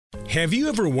Have you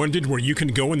ever wondered where you can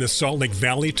go in the Salt Lake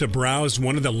Valley to browse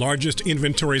one of the largest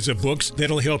inventories of books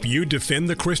that'll help you defend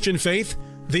the Christian faith?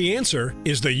 The answer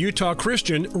is the Utah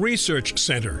Christian Research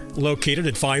Center, located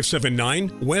at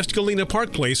 579 West Galena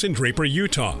Park Place in Draper,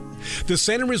 Utah. The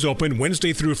center is open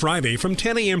Wednesday through Friday from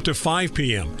 10 a.m. to 5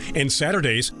 p.m. and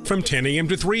Saturdays from 10 a.m.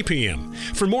 to 3 p.m.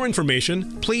 For more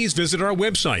information, please visit our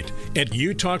website at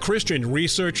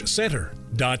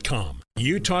utahchristianresearchcenter.com.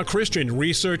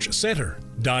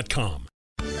 utahchristianresearchcenter.com.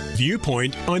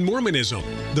 Viewpoint on Mormonism,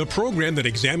 the program that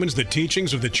examines the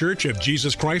teachings of the Church of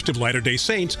Jesus Christ of Latter-day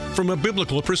Saints from a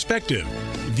biblical perspective.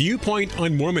 Viewpoint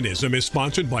on Mormonism is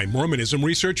sponsored by Mormonism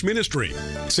Research Ministry.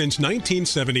 Since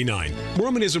 1979,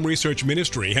 Mormonism Research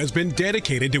Ministry has been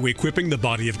dedicated to equipping the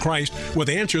body of Christ with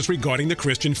answers regarding the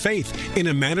Christian faith in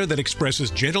a manner that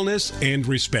expresses gentleness and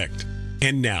respect.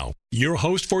 And now, your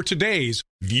host for today's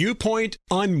Viewpoint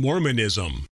on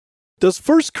Mormonism. Does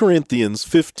 1 Corinthians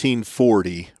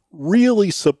 15:40 really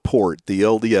support the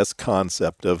LDS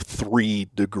concept of 3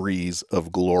 degrees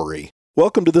of glory?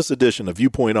 Welcome to this edition of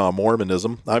Viewpoint on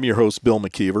Mormonism. I'm your host, Bill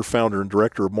McKeever, founder and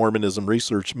director of Mormonism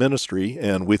Research Ministry,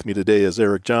 and with me today is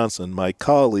Eric Johnson, my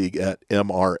colleague at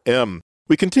MRM.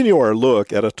 We continue our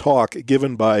look at a talk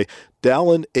given by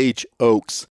Dallin H.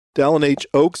 Oaks. Dallin H.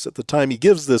 Oaks, at the time he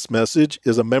gives this message,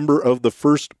 is a member of the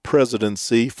First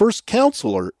Presidency, First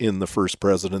Counselor in the First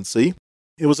Presidency.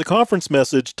 It was a conference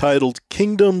message titled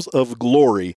Kingdoms of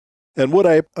Glory. And what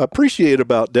I appreciate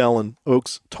about Dallin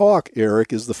Oaks' talk,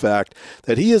 Eric, is the fact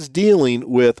that he is dealing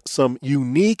with some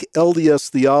unique LDS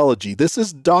theology. This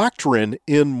is doctrine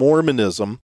in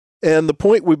Mormonism. And the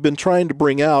point we've been trying to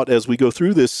bring out as we go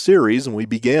through this series, and we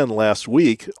began last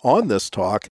week on this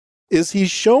talk, is he's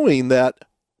showing that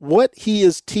what he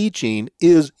is teaching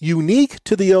is unique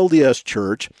to the LDS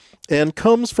Church and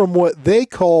comes from what they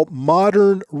call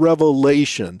modern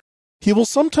revelation. He will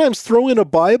sometimes throw in a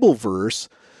Bible verse,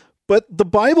 but the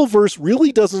Bible verse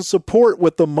really doesn't support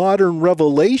what the modern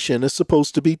revelation is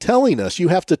supposed to be telling us. You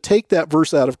have to take that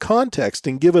verse out of context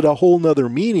and give it a whole nother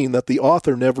meaning that the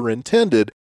author never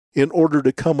intended in order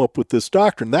to come up with this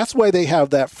doctrine. That's why they have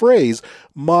that phrase,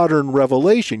 modern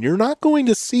revelation. You're not going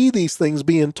to see these things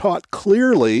being taught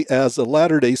clearly, as a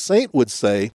Latter-day Saint would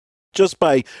say, just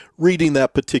by reading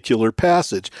that particular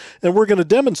passage. And we're going to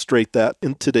demonstrate that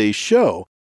in today's show.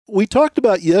 We talked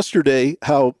about yesterday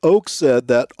how Oaks said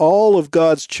that all of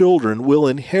God's children will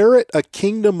inherit a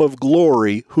kingdom of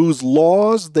glory whose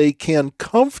laws they can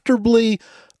comfortably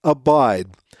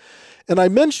abide. And I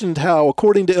mentioned how,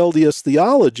 according to LDS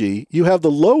theology, you have the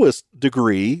lowest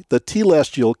degree, the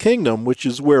telestial kingdom, which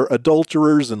is where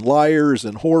adulterers and liars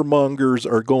and whoremongers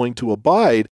are going to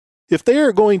abide. If they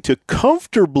are going to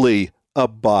comfortably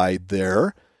abide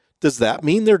there, does that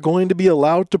mean they're going to be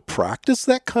allowed to practice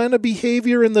that kind of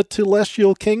behavior in the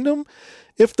telestial kingdom?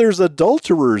 If there's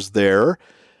adulterers there,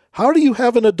 how do you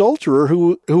have an adulterer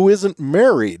who isn't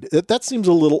married? That seems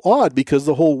a little odd, because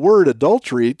the whole word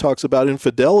adultery talks about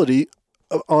infidelity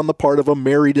on the part of a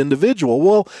married individual.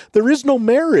 Well, there is no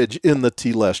marriage in the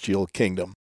telestial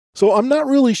kingdom. So I'm not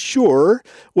really sure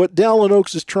what Dallin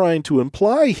Oaks is trying to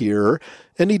imply here,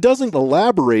 and he doesn't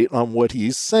elaborate on what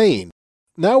he's saying.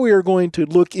 Now we are going to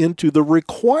look into the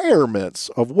requirements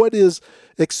of what is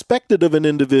expected of an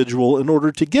individual in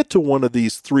order to get to one of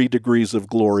these 3 degrees of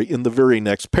glory in the very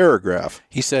next paragraph.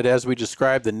 He said, as we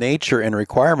describe the nature and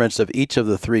requirements of each of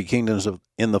the 3 kingdoms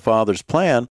in the Father's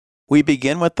plan, we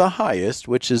begin with the highest,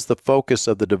 which is the focus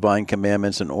of the divine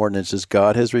commandments and ordinances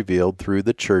God has revealed through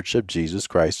the Church of Jesus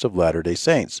Christ of Latter-day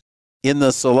Saints. In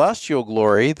the celestial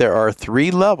glory, there are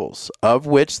 3 levels, of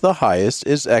which the highest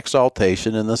is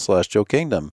exaltation in the celestial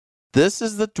kingdom. This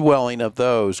is the dwelling of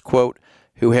those, quote,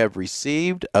 who have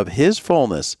received of his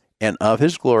fullness and of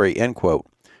his glory, end quote.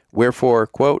 Wherefore,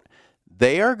 quote,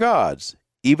 they are God's,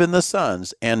 even the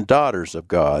sons and daughters of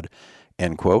God,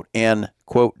 end quote, and,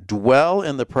 quote, dwell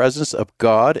in the presence of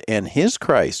God and his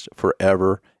Christ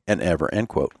forever and ever, end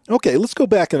quote. Okay, let's go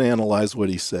back and analyze what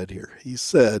he said here. He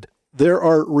said there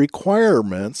are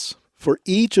requirements for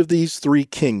each of these 3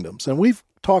 kingdoms, and we've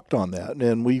talked on that,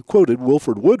 and we quoted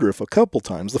Wilford Woodruff a couple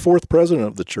times, the 4th president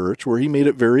of the church, where he made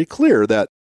it very clear that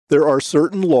there are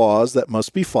certain laws that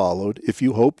must be followed if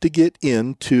you hope to get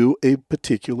into a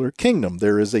particular kingdom.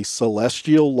 There is a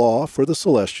celestial law for the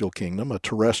celestial kingdom, a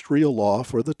terrestrial law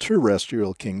for the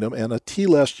terrestrial kingdom, and a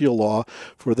telestial law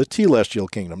for the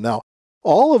telestial kingdom. Now,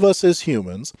 all of us as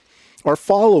humans are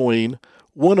following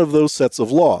one of those sets of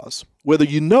laws. Whether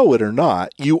you know it or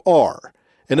not, you are.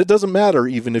 And it doesn't matter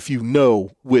even if you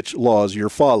know which laws you're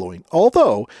following.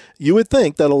 Although you would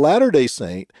think that a Latter-day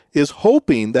Saint is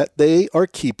hoping that they are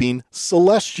keeping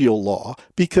celestial law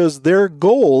because their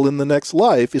goal in the next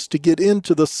life is to get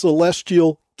into the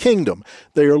celestial kingdom.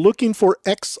 They are looking for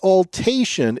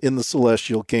exaltation in the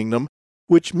celestial kingdom,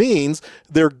 which means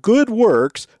their good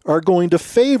works are going to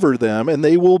favor them and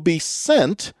they will be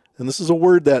sent, and this is a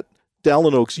word that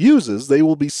Dallin Oaks uses, they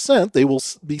will be sent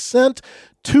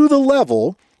to the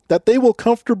level that they will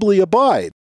comfortably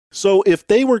abide. So if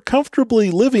they were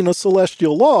comfortably living a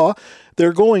celestial law,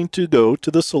 they're going to go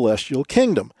to the celestial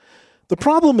kingdom. The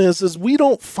problem is we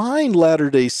don't find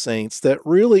Latter-day Saints that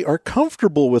really are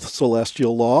comfortable with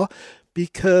celestial law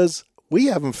because we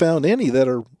haven't found any that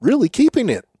are really keeping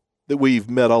it. That we've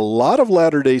met a lot of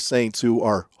Latter-day Saints who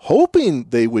are hoping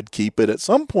they would keep it at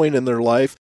some point in their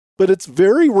life, but it's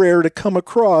very rare to come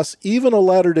across even a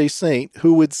Latter-day Saint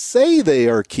who would say they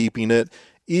are keeping it,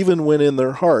 even when in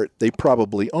their heart they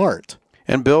probably aren't.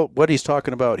 And Bill, what he's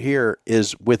talking about here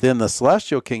is within the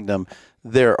celestial kingdom,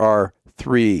 there are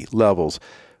 3 levels.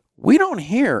 We don't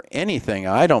hear anything,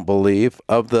 I don't believe,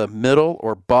 of the middle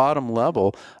or bottom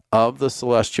level of the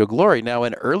celestial glory. Now,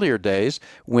 in earlier days,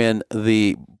 when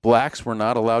the blacks were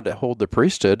not allowed to hold the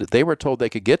priesthood, they were told they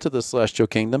could get to the celestial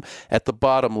kingdom at the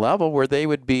bottom level where they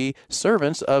would be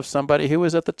servants of somebody who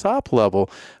was at the top level.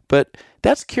 But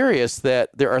that's curious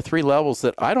that there are 3 levels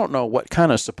that I don't know what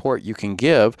kind of support you can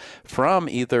give from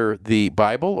either the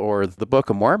Bible or the Book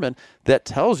of Mormon that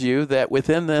tells you that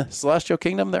within the celestial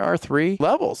kingdom there are 3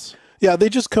 levels. Yeah, they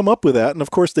just come up with that, and of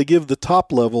course they give the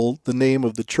top level the name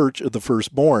of the Church of the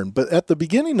Firstborn. But at the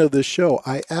beginning of this show,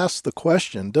 I asked the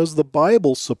question, does the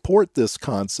Bible support this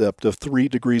concept of 3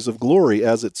 degrees of glory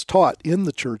as it's taught in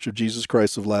the Church of Jesus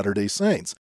Christ of Latter-day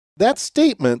Saints? That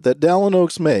statement that Dallin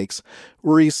Oaks makes,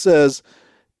 where he says,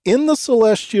 in the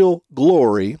celestial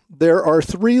glory, there are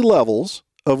 3 levels,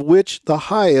 of which the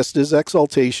highest is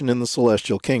exaltation in the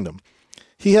celestial kingdom.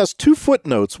 He has 2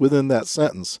 footnotes within that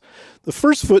sentence. The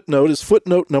first footnote is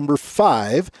footnote number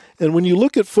 5, and when you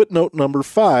look at footnote number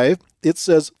 5, it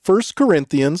says 1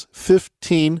 Corinthians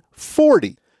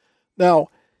 15:40. Now,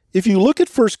 if you look at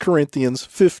 1 Corinthians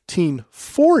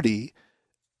 15:40,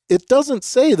 it doesn't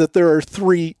say that there are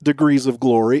 3 degrees of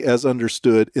glory as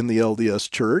understood in the LDS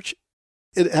Church.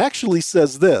 It actually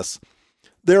says this: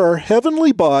 there are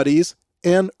heavenly bodies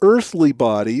and earthly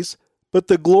bodies, but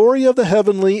the glory of the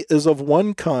heavenly is of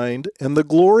one kind, and the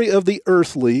glory of the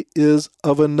earthly is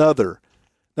of another.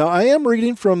 Now, I am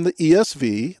reading from the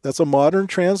ESV, that's a modern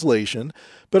translation,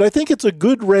 but I think it's a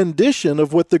good rendition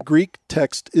of what the Greek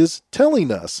text is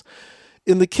telling us.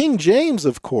 In the King James,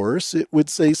 of course, it would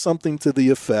say something to the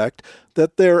effect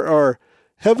that there are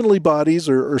heavenly bodies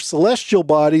or celestial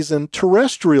bodies and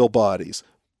terrestrial bodies.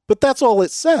 But that's all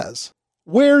it says.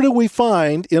 Where do we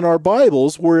find in our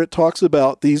Bibles where it talks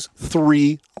about these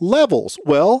 3 levels?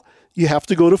 Well, you have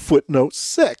to go to footnote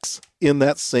 6 in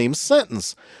that same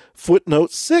sentence.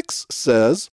 Footnote 6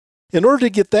 says, in order to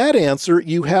get that answer,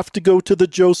 you have to go to the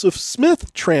Joseph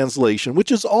Smith translation,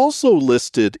 which is also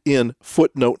listed in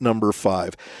footnote number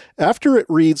 5. After it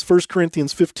reads 1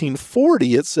 Corinthians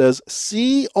 15:40, it says,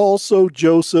 see also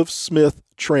Joseph Smith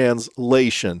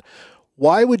translation.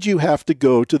 Why would you have to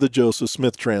go to the Joseph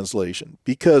Smith translation?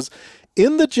 Because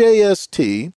in the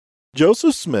JST,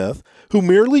 Joseph Smith, who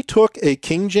merely took a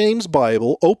King James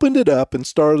Bible, opened it up and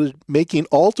started making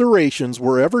alterations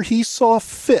wherever he saw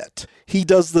fit. He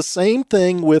does the same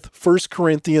thing with 1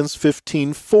 Corinthians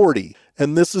 15:40,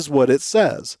 and this is what it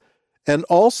says. And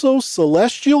also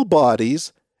celestial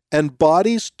bodies, and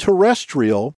bodies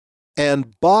terrestrial,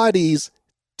 and bodies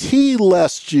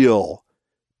telestial.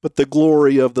 But the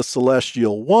glory of the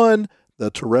celestial one,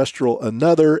 the terrestrial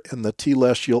another, and the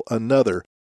telestial another.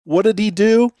 What did he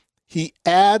do? He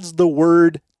adds the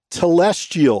word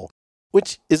telestial,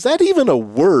 which, is that even a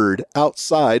word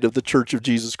outside of the Church of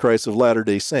Jesus Christ of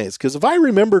Latter-day Saints? Because if I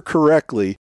remember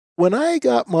correctly, when I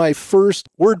got my first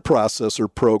word processor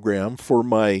program for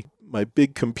my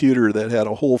big computer that had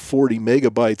a whole 40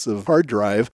 megabytes of hard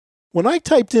drive, when I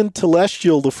typed in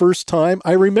telestial the first time,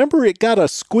 I remember it got a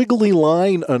squiggly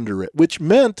line under it, which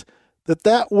meant that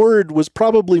that word was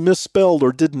probably misspelled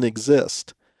or didn't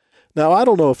exist. Now, I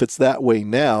don't know if it's that way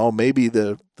now. Maybe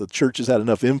the church has had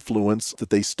enough influence that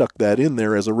they stuck that in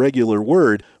there as a regular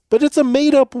word, but it's a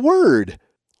made-up word.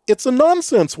 It's a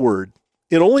nonsense word.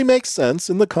 It only makes sense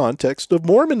in the context of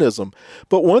Mormonism.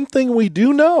 But one thing we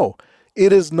do know,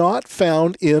 it is not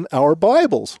found in our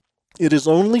Bibles. It is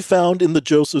only found in the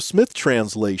Joseph Smith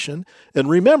translation. And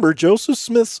remember, Joseph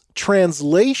Smith's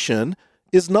translation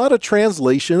is not a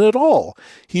translation at all.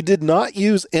 He did not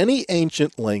use any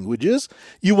ancient languages.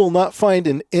 You will not find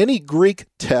in any Greek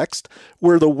text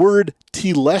where the word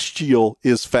telestial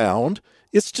is found.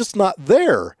 It's just not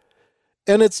there.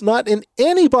 And it's not in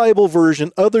any Bible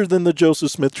version other than the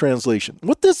Joseph Smith translation.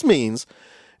 What this means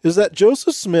is that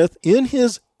Joseph Smith, in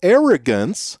his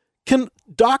arrogance, can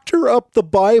doctor up the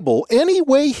Bible any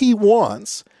way he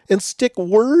wants and stick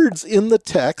words in the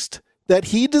text that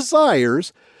he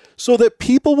desires so that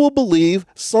people will believe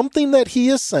something that he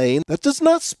is saying that does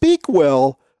not speak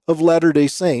well of Latter-day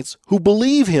Saints who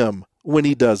believe him when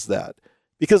he does that.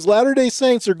 Because Latter-day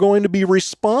Saints are going to be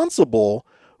responsible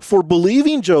for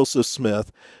believing Joseph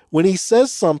Smith when he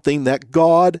says something that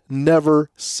God never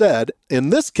said, in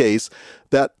this case,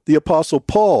 that the Apostle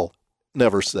Paul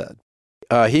never said.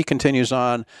 He continues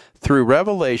on, through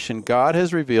revelation, God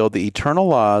has revealed the eternal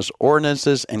laws,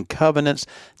 ordinances, and covenants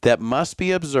that must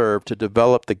be observed to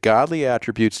develop the godly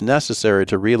attributes necessary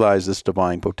to realize this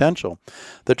divine potential.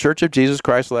 The Church of Jesus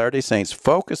Christ of Latter-day Saints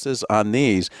focuses on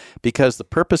these because the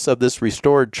purpose of this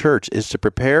restored church is to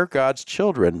prepare God's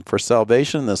children for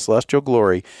salvation in the celestial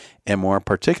glory, and more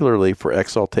particularly for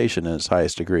exaltation in its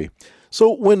highest degree.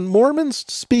 So when Mormons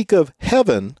speak of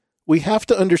heaven, we have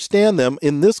to understand them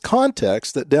in this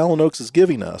context that Dallin Oaks is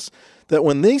giving us, that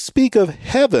when they speak of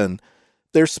heaven,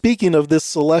 they're speaking of this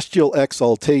celestial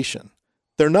exaltation.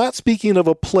 They're not speaking of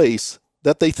a place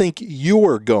that they think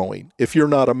you're going if you're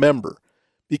not a member.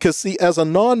 Because, see, as a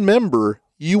non-member,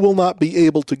 you will not be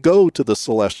able to go to the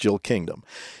celestial kingdom.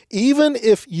 Even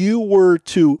if you were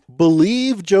to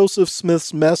believe Joseph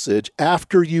Smith's message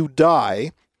after you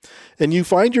die, and you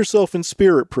find yourself in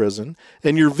spirit prison,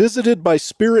 and you're visited by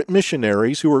spirit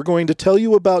missionaries who are going to tell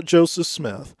you about Joseph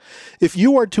Smith, if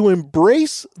you are to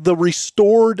embrace the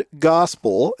restored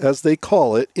gospel, as they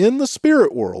call it, in the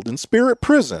spirit world, in spirit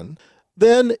prison,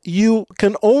 then you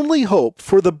can only hope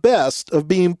for the best of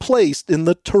being placed in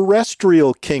the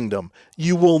terrestrial kingdom.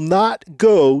 You will not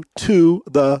go to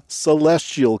the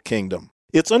celestial kingdom.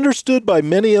 It's understood by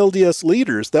many LDS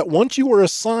leaders that once you are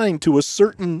assigned to a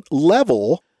certain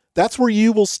level, that's where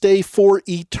you will stay for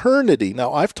eternity.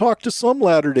 Now, I've talked to some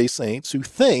Latter-day Saints who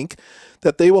think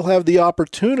that they will have the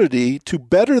opportunity to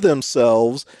better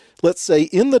themselves, let's say,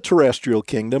 in the terrestrial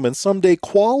kingdom and someday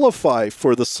qualify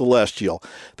for the celestial.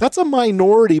 That's a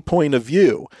minority point of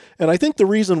view. And I think the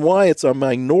reason why it's a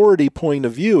minority point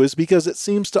of view is because it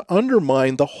seems to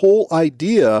undermine the whole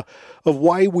idea of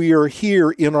why we are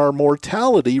here in our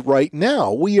mortality right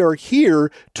now. We are here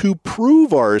to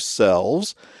prove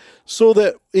ourselves so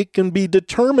that it can be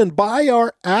determined by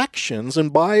our actions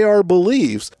and by our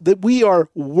beliefs that we are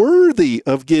worthy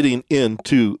of getting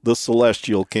into the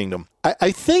celestial kingdom.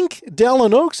 I think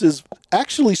Dallin Oaks is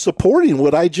actually supporting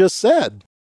what I just said.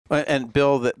 And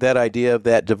Bill, that idea of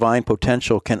that divine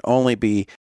potential can only be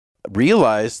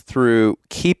realized through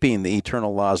keeping the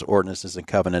eternal laws, ordinances, and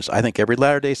covenants. I think every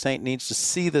Latter-day Saint needs to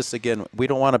see this again. We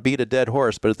don't want to beat a dead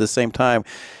horse, but at the same time,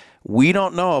 we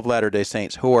don't know of Latter-day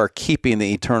Saints who are keeping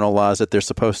the eternal laws that they're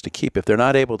supposed to keep. If they're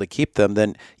not able to keep them,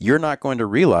 then you're not going to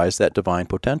realize that divine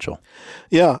potential.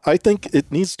 Yeah, I think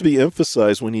it needs to be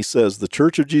emphasized when he says the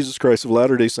Church of Jesus Christ of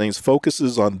Latter-day Saints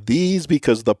focuses on these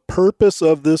because the purpose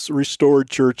of this restored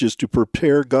church is to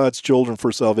prepare God's children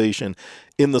for salvation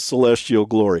in the celestial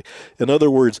glory. In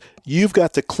other words, you've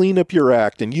got to clean up your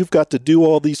act and you've got to do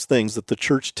all these things that the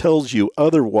church tells you.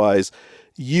 Otherwise,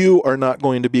 you are not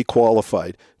going to be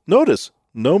qualified. Notice,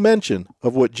 no mention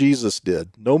of what Jesus did.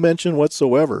 No mention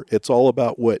whatsoever. It's all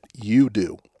about what you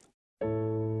do.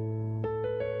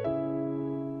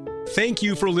 Thank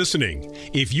you for listening.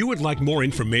 If you would like more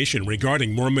information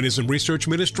regarding Mormonism Research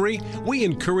Ministry, we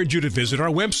encourage you to visit our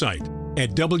website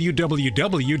at www.mrm.org,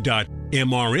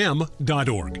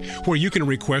 where you can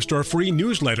request our free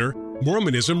newsletter,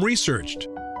 Mormonism Researched.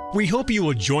 We hope you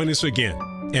will join us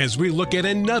again as we look at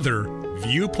another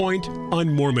viewpoint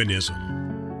on Mormonism.